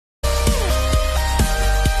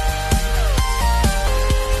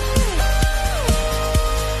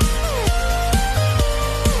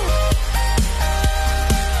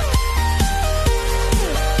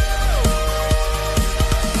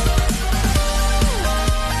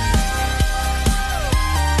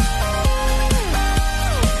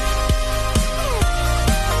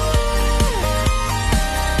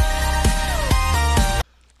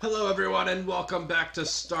welcome back to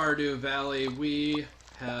Stardew Valley. We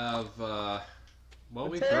have, well,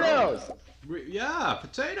 potatoes! yeah,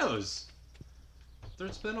 potatoes!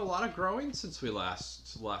 There's been a lot of growing since we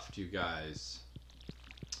last left you guys.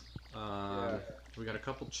 We got a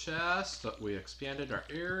couple chests, we expanded our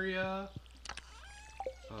area.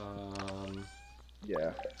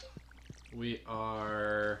 Yeah. We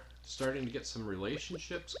are starting to get some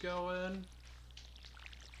relationships going.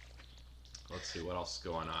 Let's see what else is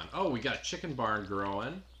going on. Oh, we got a chicken barn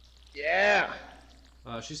growing. Yeah!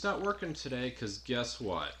 She's not working today because guess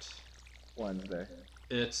what? Wednesday.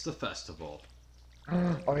 It's the festival.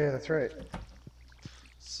 Oh yeah, that's right.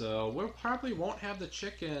 So we probably won't have the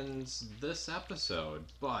chickens this episode,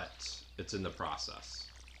 but it's in the process.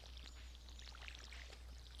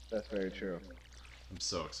 That's very true. I'm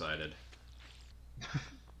so excited.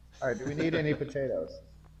 Alright, do we need any potatoes?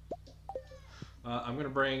 I'm going to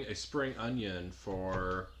bring a spring onion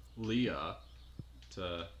for Leah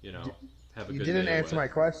to, you know, have a good day. You didn't answer my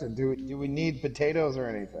question. Do we need potatoes or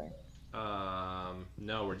anything?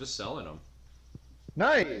 No, we're just selling them.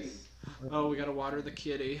 Nice! Oh, we got to water the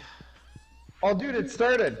kitty. Oh, dude, it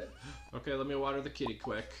started! Okay, let me water the kitty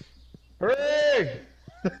quick. Hooray!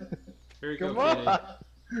 Here you go, Come kitty. on!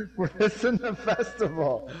 We're missing the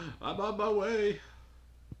festival. I'm on my way.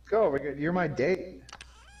 Go, you're my date.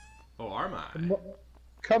 Oh, are my?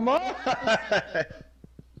 Come on!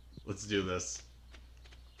 Let's do this.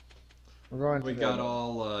 We're going. We got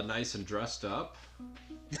all nice and dressed up.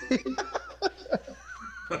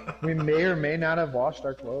 We may or may not have washed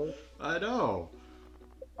our clothes. I know.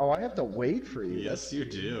 Oh, I have to wait for you. Yes, you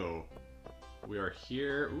do. We are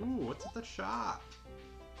here. Ooh, what's at the shop?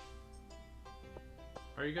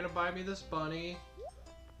 Are you gonna buy me this bunny?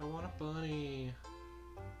 I want a bunny.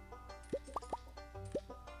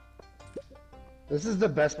 This is the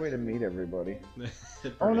best way to meet everybody.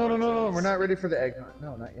 Oh, No, no, we're not ready for the egg hunt.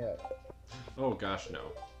 No, not yet. Oh gosh,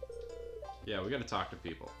 no. Yeah, we gotta talk to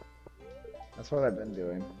people. That's what I've been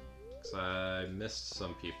doing. Cause I missed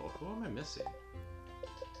some people. Who am I missing?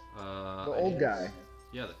 The old guy.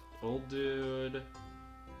 Yeah, the old dude.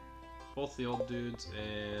 Both the old dudes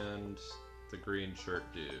and the green shirt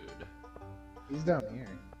dude. He's down here.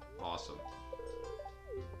 Awesome.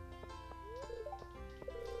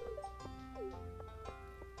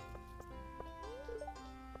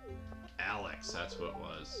 Alex, that's what it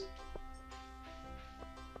was.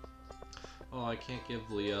 Oh, I can't give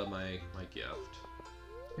Leah my gift.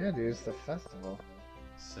 Yeah, dude, it's the festival.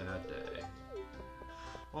 Sad day.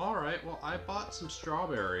 Alright, well, I bought some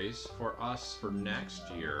strawberries for us for next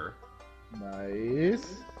year. Nice.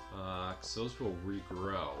 Cause those will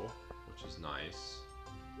regrow, which is nice.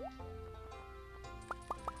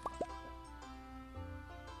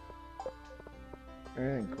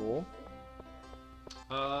 Anything cool?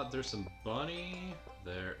 There's some bunny.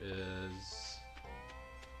 There is...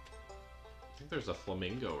 I think there's a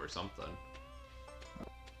flamingo or something.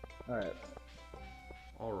 Alright.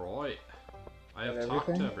 Alright. I have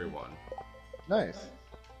talked to everyone. Nice.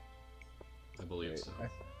 I believe so.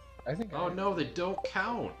 I think. Oh no, they don't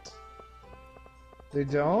count! They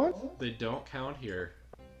don't? They don't count here.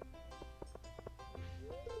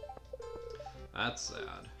 That's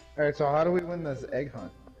sad. Alright, so how do we win this egg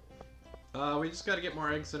hunt? We just gotta get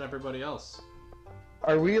more eggs than everybody else.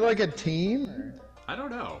 Are we like a team? Or? I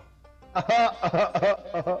don't know.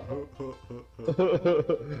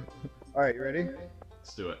 Alright, you ready?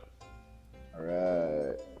 Let's do it.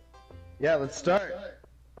 Alright. Yeah, let's start.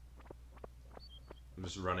 I'm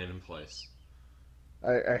just running in place.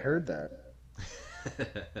 I heard that.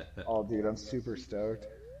 Oh, dude, I'm super stoked.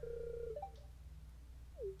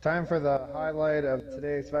 Time for the highlight of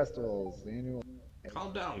today's festivals. The annual.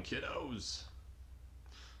 Calm down, kiddos.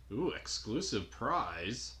 Ooh, exclusive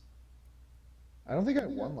prize. I don't think I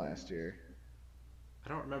won last year. I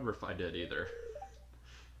don't remember if I did either.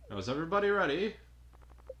 Now, is everybody ready?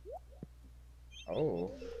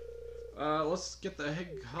 Oh. Let's get the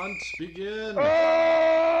egg hunt begin.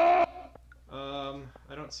 Oh!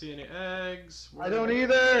 I don't see any eggs. I don't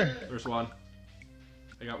either. There's one.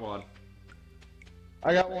 I got one.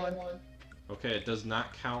 I got one. Okay, it does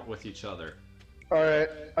not count with each other. Alright,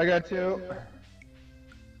 I got two.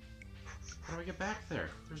 How do I get back there?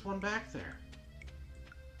 There's one back there.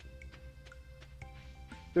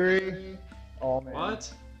 Three. Oh, man.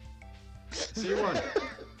 What? See one.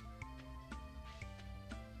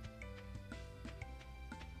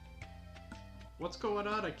 What's going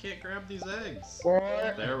on? I can't grab these eggs. Four.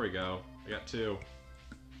 There we go. I got two.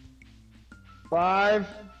 Five.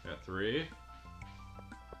 I got three.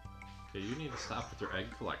 Okay, you need to stop with your egg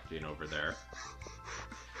collecting over there.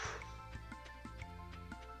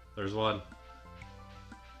 There's one.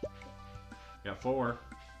 Got 4.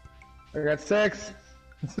 I got 6.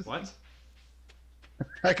 What?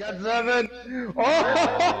 I got 7. Oh,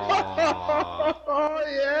 Aw. oh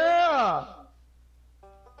yeah!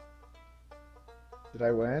 Did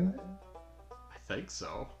I win? I think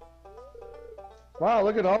so. Wow,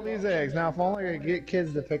 look at all these eggs. Now, if only I could get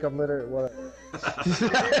kids to pick up litter. What?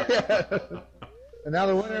 And now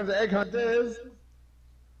the winner of the egg hunt is.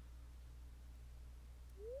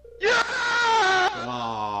 Yeah!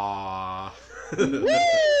 Aww.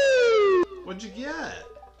 Woo! What'd you get?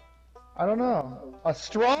 I don't know. A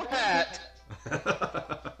straw hat.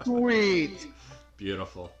 Sweet.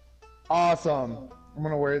 Beautiful. Awesome. I'm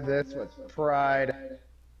gonna wear this with pride.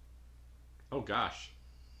 Oh gosh.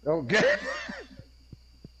 Okay.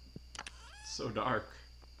 So dark.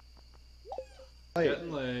 Late.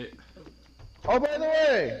 Getting late. Oh, by the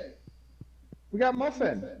way, we got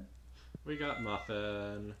Muffin. We got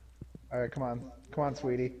Muffin. All right, come on,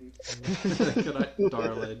 sweetie. Good night,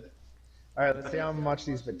 darling. All right, let's see how much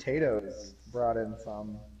these potatoes brought in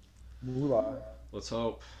some moolah. Let's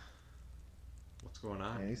hope. What's going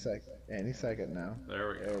on? Any second now. There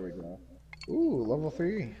we go. There we go. Ooh, level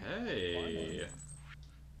 3. Hey.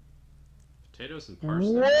 Potatoes and parsnips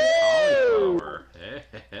and Whoa! cauliflower. Hey,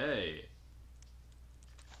 hey, hey.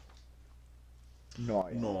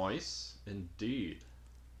 Nice. Nice, indeed.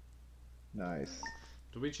 Nice.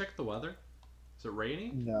 Did we check the weather? Is it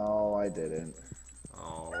raining? No, I didn't.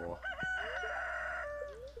 Oh.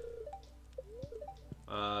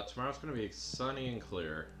 Tomorrow's gonna be sunny and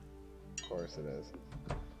clear. Of course it is.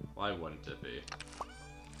 Why wouldn't it be?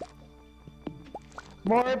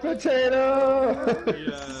 More potatoes!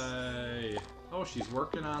 Yay! Oh, she's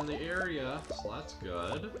working on the area, so that's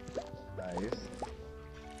good. Nice.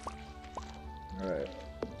 Alright.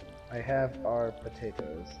 I have our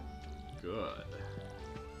potatoes. Good.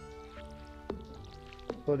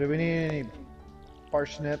 So do we need any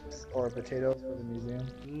parsnips or potatoes for the museum?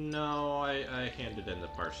 No, I handed in the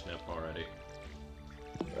parsnip already.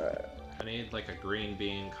 Right. I need like a green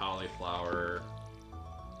bean, cauliflower.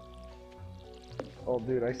 Oh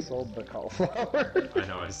dude, I sold the cauliflower. I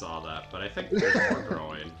know I saw that, but I think there's more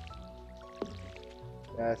growing.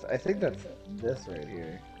 Yes, I think that's this right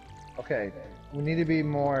here. Okay, we need to be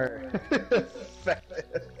more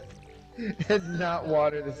effective and not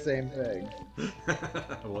water the same thing.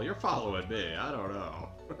 Well, you're following me. I don't know.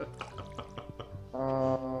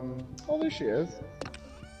 Oh, there she is.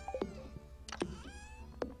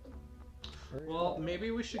 Well,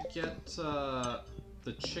 maybe we should get the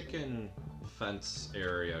chicken fence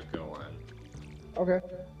area going. Okay,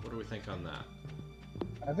 What do we think on that?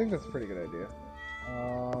 I think that's a pretty good idea.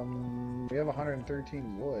 We have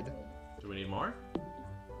 113 wood. Do we need more? Oh,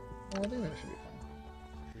 I think that should be fine.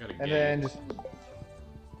 We got a And gate. then just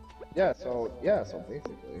so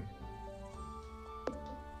basically.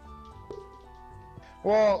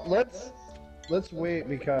 Well, let's wait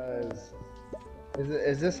because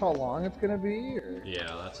is this how long it's gonna be? Or?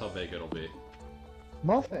 Yeah, that's how big it'll be.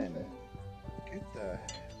 Muffin, get the.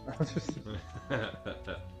 I'll just...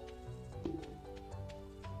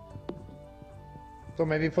 So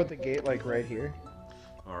maybe put the gate like right here.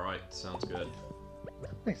 Alright, sounds good.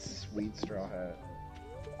 Nice sweet straw hat.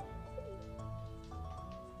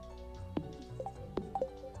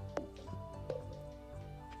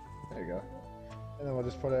 There you go. And then we'll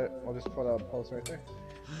just put a post right there.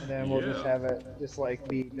 And then we'll just have it just like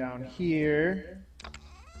be down here.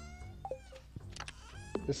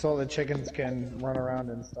 Just so the chickens can run around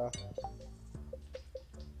and stuff.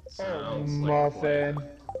 Sounds like a Muffin. plan.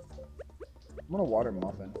 I'm gonna water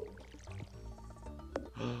Muffin.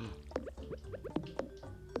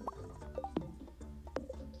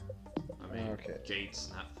 I mean, Okay. gates,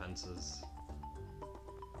 not fences.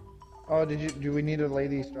 Oh, do we need to lay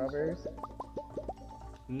these strawberries?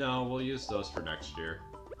 No, we'll use those for next year.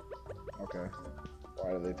 Okay.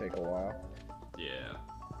 Why do they take a while? Yeah.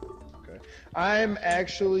 Okay. I'm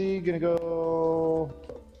actually gonna go.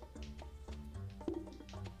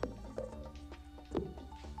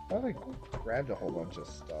 I thought I grabbed a whole bunch of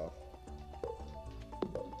stuff.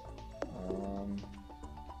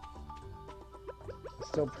 It's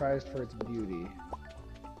still prized for its beauty.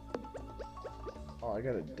 Oh, I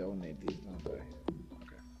gotta donate these, don't I?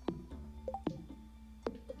 Okay.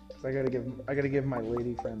 So I gotta give my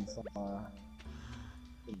lady friend some.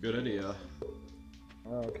 Good idea.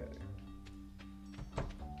 Okay.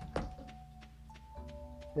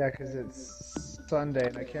 Yeah, cause it's Sunday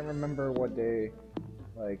and I can't remember what day,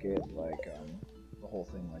 the whole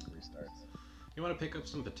thing restarts. You want to pick up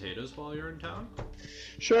some potatoes while you're in town?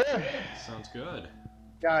 Sure. Sounds good.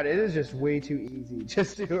 God, it is just way too easy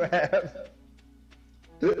just to have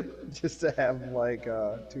Just to have like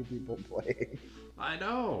 2 people play. I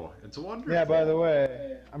know. It's wonderful. Yeah, by the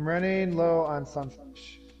way, I'm running low on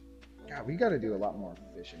sunfish. God, we gotta do a lot more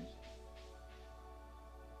fishing.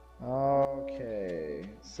 Okay,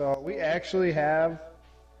 so we actually have,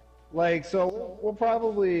 like, so we'll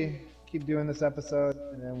probably keep doing this episode,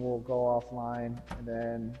 and then we'll go offline, and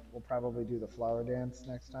then we'll probably do the flower dance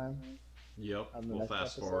next time. Yep, on the we'll next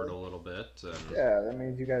fast episode. forward a little bit. And... Yeah, that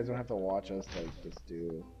means you guys don't have to watch us, like, just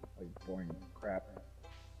do, like, boring crap.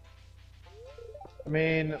 I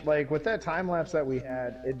mean, like, with that time lapse that we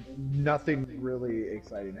had, nothing really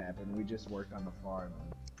exciting happened. We just worked on the farm.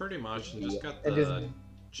 Pretty much, and just got And the just-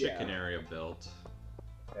 chicken yeah. area built.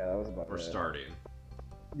 Yeah, that was about We're it. starting.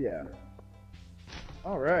 Yeah.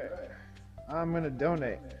 Alright. I'm gonna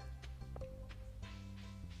donate.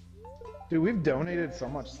 Dude, we've donated so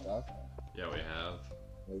much stuff. Yeah, we have.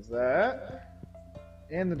 What's that?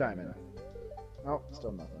 And the diamond. Nope,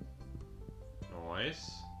 still nothing.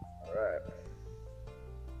 Nice. Alright.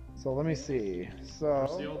 So let me see. Where's the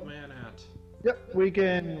So old man at? yep, we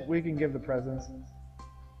can give the presents.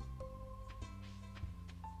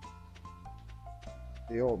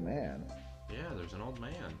 The old man. Yeah, there's an old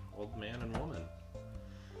man. Old man and woman.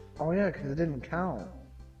 Oh yeah, because it didn't count.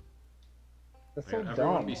 That's so Everyone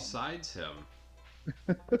dumb. besides him.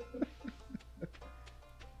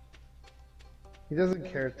 He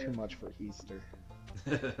doesn't care too much for Easter.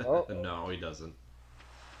 Oh. No, he doesn't.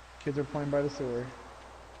 Kids are playing by the sewer.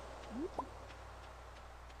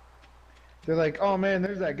 They're like, oh man,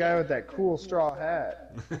 there's that guy with that cool straw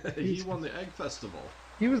hat. He won the egg festival.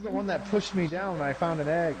 He was the one that pushed me down when I found an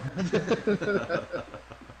egg.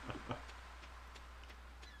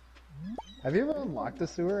 Have you ever unlocked the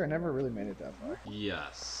sewer? I never really made it that far.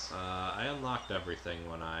 Yes, I unlocked everything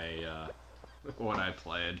when I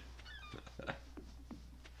played.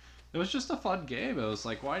 It was just a fun game. It was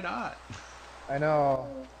like, why not? I know.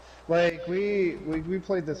 Like, we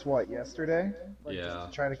played this, what, yesterday? Like, Yeah. just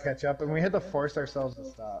to try to catch up, and we had to force ourselves to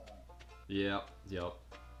stop. Yep.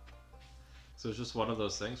 So it's just one of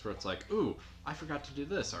those things where it's like, ooh, I forgot to do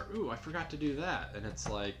this, or ooh, I forgot to do that, and it's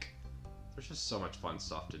like, there's just so much fun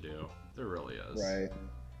stuff to do. There really is. Right.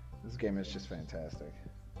 This game is just fantastic.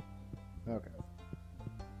 Okay.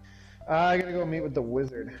 I gotta go meet with the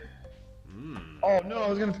wizard. Mmm. Oh no, I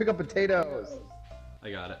was gonna pick up potatoes!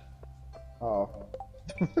 I got it. Oh.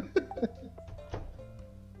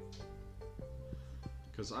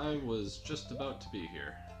 Because I was just about to be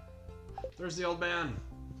here. There's the old man.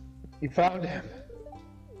 You found him.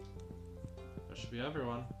 There should be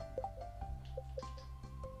everyone.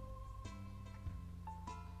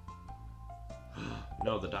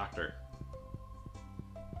 No, the doctor.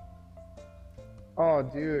 Oh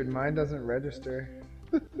dude, mine doesn't register.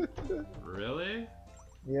 Really?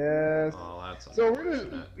 Yes. Oh, that's So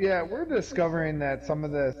unfortunate. we're discovering that some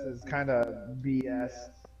of this is kind of BS.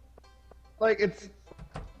 Like, it's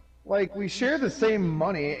like we share the same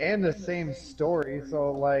money and the same story,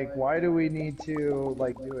 so like why do we need to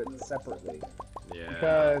like do it separately? Yeah.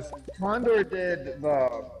 Because Condor did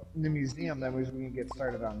the museum, then we can get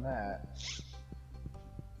started on that.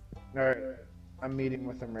 Alright, I'm meeting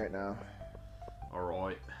with him right now.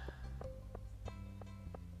 Alright.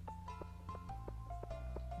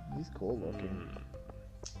 He's cool looking.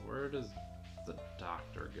 Where does the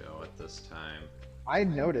doctor go at this time? I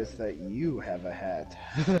noticed that you have a hat.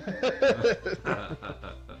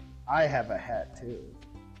 I have a hat too.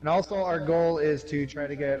 And also our goal is to try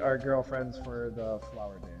to get our girlfriends for the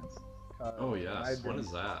flower dance. Oh yes, when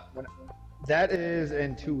is that? That is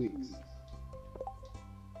in 2 weeks.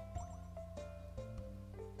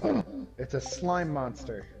 It's a slime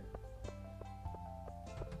monster.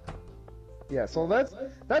 Yeah, so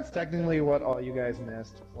that's technically what all you guys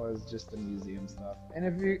missed, was just the museum stuff. And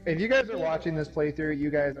if you guys are watching this playthrough, you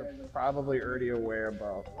guys are probably already aware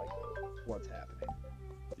about like what's happening.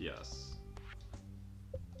 Yes.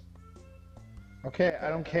 Okay, I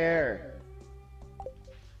don't care.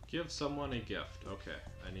 Give someone a gift. Okay,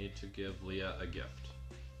 I need to give Leah a gift.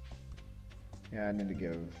 Yeah, I need to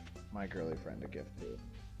give my girly friend a gift too.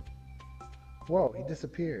 Whoa, he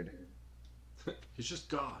disappeared. He's just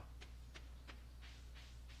gone.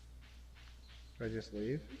 Should I just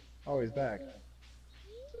leave? Oh, he's back.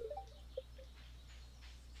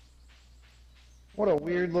 What a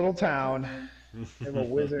weird little town. They have a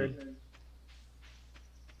wizard.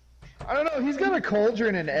 I don't know, he's got a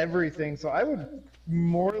cauldron and everything, so I would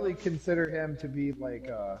morally consider him to be like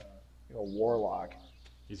a warlock.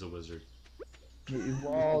 He's a wizard.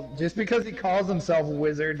 Well, just because he calls himself a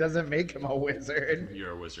wizard doesn't make him a wizard.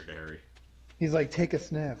 You're a wizard, Harry. He's like, take a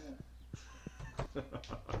sniff.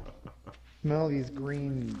 Smell these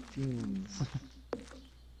green fumes.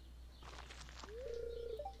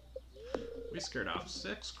 We scared off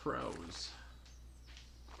 6 crows.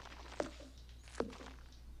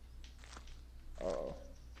 Oh.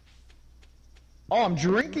 Oh, I'm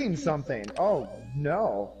drinking something. Oh,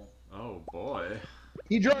 no. Oh boy.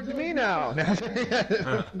 He drugged me now.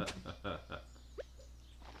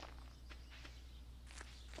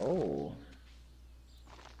 Oh.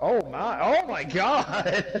 Oh my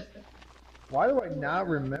god. Why do I not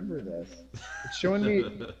remember this? It's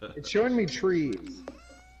showing me trees.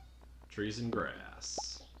 Trees and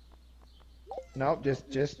grass. Nope,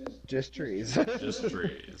 just trees. Just trees.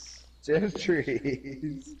 Just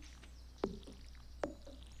trees.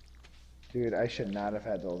 Dude, I should not have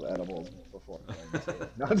had those edibles before.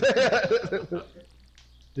 The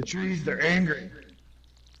trees, they're angry.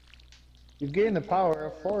 You've gained the power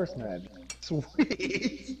of forest magic. Sweet.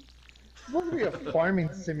 It's supposed to be a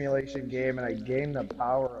farming simulation game, and I gained the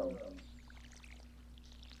power of.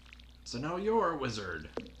 So now you're a wizard.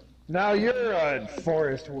 Now you're a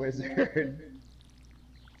forest wizard.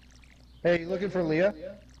 Hey, you looking for Leah?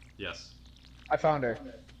 Yes. I found her.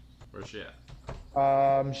 Where's she at?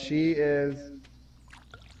 She is.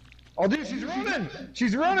 Oh, dude, she's running!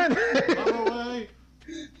 She's running! I'm on my way.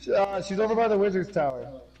 She's over by the wizard's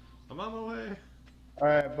tower. I'm on my way. All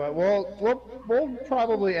right, but we'll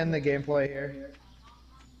probably end the gameplay here.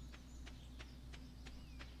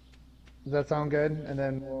 Does that sound good? And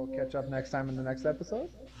then we'll catch up next time in the next episode?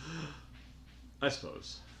 I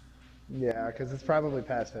suppose. Yeah, because it's probably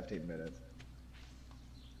past 15 minutes.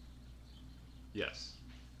 Yes.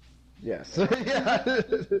 Yes. Yeah.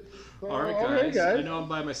 Alright Okay, guys, I know I'm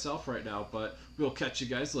by myself right now, but we'll catch you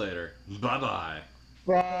guys later. Bye-bye.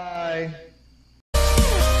 Bye.